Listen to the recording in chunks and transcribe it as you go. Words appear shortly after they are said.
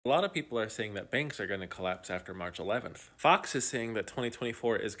A lot of people are saying that banks are going to collapse after March 11th. Fox is saying that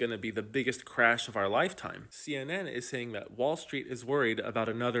 2024 is going to be the biggest crash of our lifetime. CNN is saying that Wall Street is worried about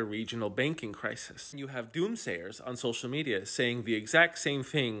another regional banking crisis. You have doomsayers on social media saying the exact same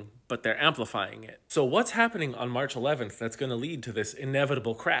thing, but they're amplifying it. So what's happening on March 11th that's going to lead to this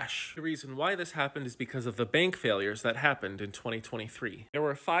inevitable crash? The reason why this happened is because of the bank failures that happened in 2023. There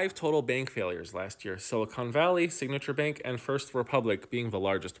were 5 total bank failures last year, Silicon Valley, Signature Bank, and First Republic being the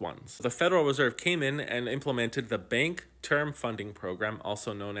largest ones. The Federal Reserve came in and implemented the Bank Term Funding Program,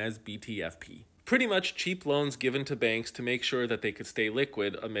 also known as BTFP. Pretty much cheap loans given to banks to make sure that they could stay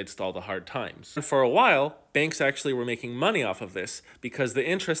liquid amidst all the hard times. And for a while, banks actually were making money off of this because the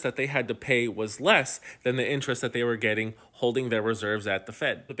interest that they had to pay was less than the interest that they were getting holding their reserves at the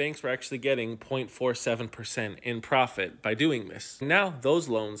Fed. The banks were actually getting 0.47% in profit by doing this. Now those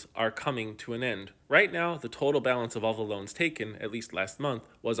loans are coming to an end. Right now, the total balance of all the loans taken, at least last month,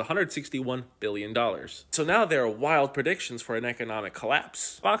 was $161 billion. So now there are wild predictions for an economic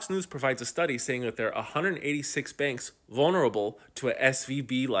collapse. Fox News provides a study saying that there are 186 banks vulnerable to a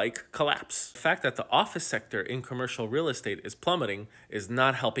SVB-like collapse. The fact that the office sector in commercial real estate is plummeting is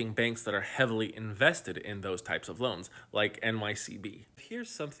not helping banks that are heavily invested in those types of loans, like NYCB. Here's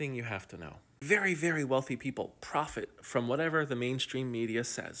something you have to know. Very, very wealthy people profit from whatever the mainstream media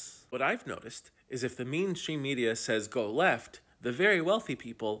says. What I've noticed is if the mainstream media says go left, the very wealthy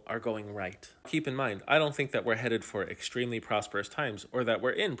people are going right. Keep in mind, I don't think that we're headed for extremely prosperous times or that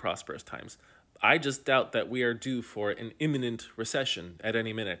we're in prosperous times. I just doubt that we are due for an imminent recession at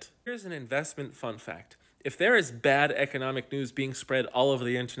any minute. Here's an investment fun fact. If there is bad economic news being spread all over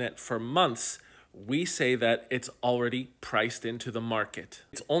the internet for months, we say that it's already priced into the market.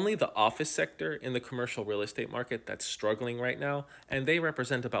 It's only the office sector in the commercial real estate market that's struggling right now, and they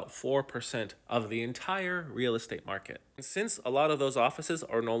represent about 4% of the entire real estate market. And since a lot of those offices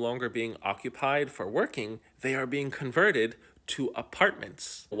are no longer being occupied for working, they are being converted to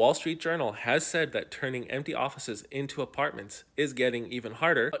apartments. The Wall Street Journal has said that turning empty offices into apartments is getting even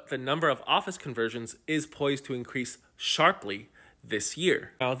harder, but the number of office conversions is poised to increase sharply this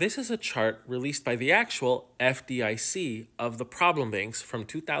year. Now, this is a chart released by the actual FDIC of the problem banks from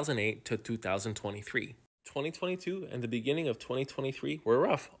 2008 to 2023. 2022 and the beginning of 2023 were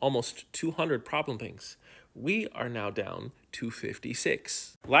rough, almost 200 problem banks. We are now down to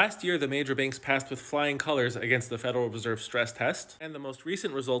 56. Last year, the major banks passed with flying colors against the Federal Reserve stress test, and the most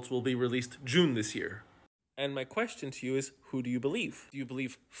recent results will be released June this year. And my question to you is, who do you believe? Do you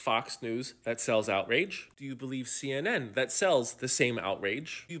believe Fox News that sells outrage? Do you believe CNN that sells the same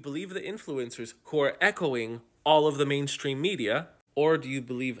outrage? Do you believe the influencers who are echoing all of the mainstream media? Or do you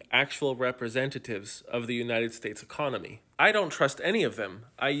believe actual representatives of the United States economy? I don't trust any of them.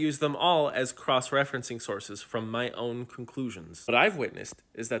 I use them all as cross-referencing sources from my own conclusions. What I've witnessed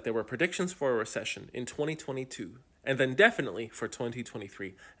is that there were predictions for a recession in 2022, and then definitely for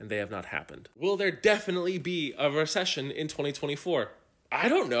 2023, and they have not happened. Will there definitely be a recession in 2024? I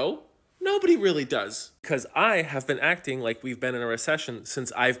don't know. Nobody really does. Because I have been acting like we've been in a recession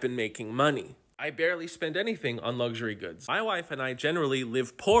since I've been making money. I barely spend anything on luxury goods. My wife and I generally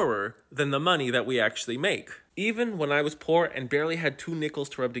live poorer than the money that we actually make. Even when I was poor and barely had 2 nickels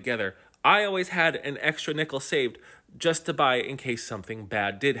to rub together, I always had an extra nickel saved just to buy in case something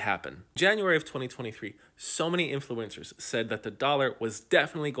bad did happen. January of 2023, so many influencers said that the dollar was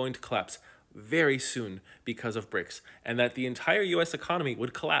definitely going to collapse very soon because of BRICS, and that the entire US economy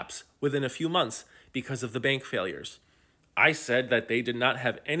would collapse within a few months because of the bank failures. I said that they did not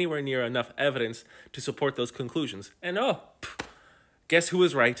have anywhere near enough evidence to support those conclusions. And guess who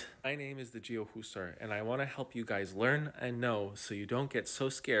was right? My name is the Geo Husar, and I want to help you guys learn and know so you don't get so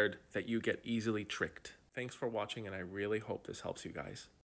scared that you get easily tricked. Thanks for watching, and I really hope this helps you guys.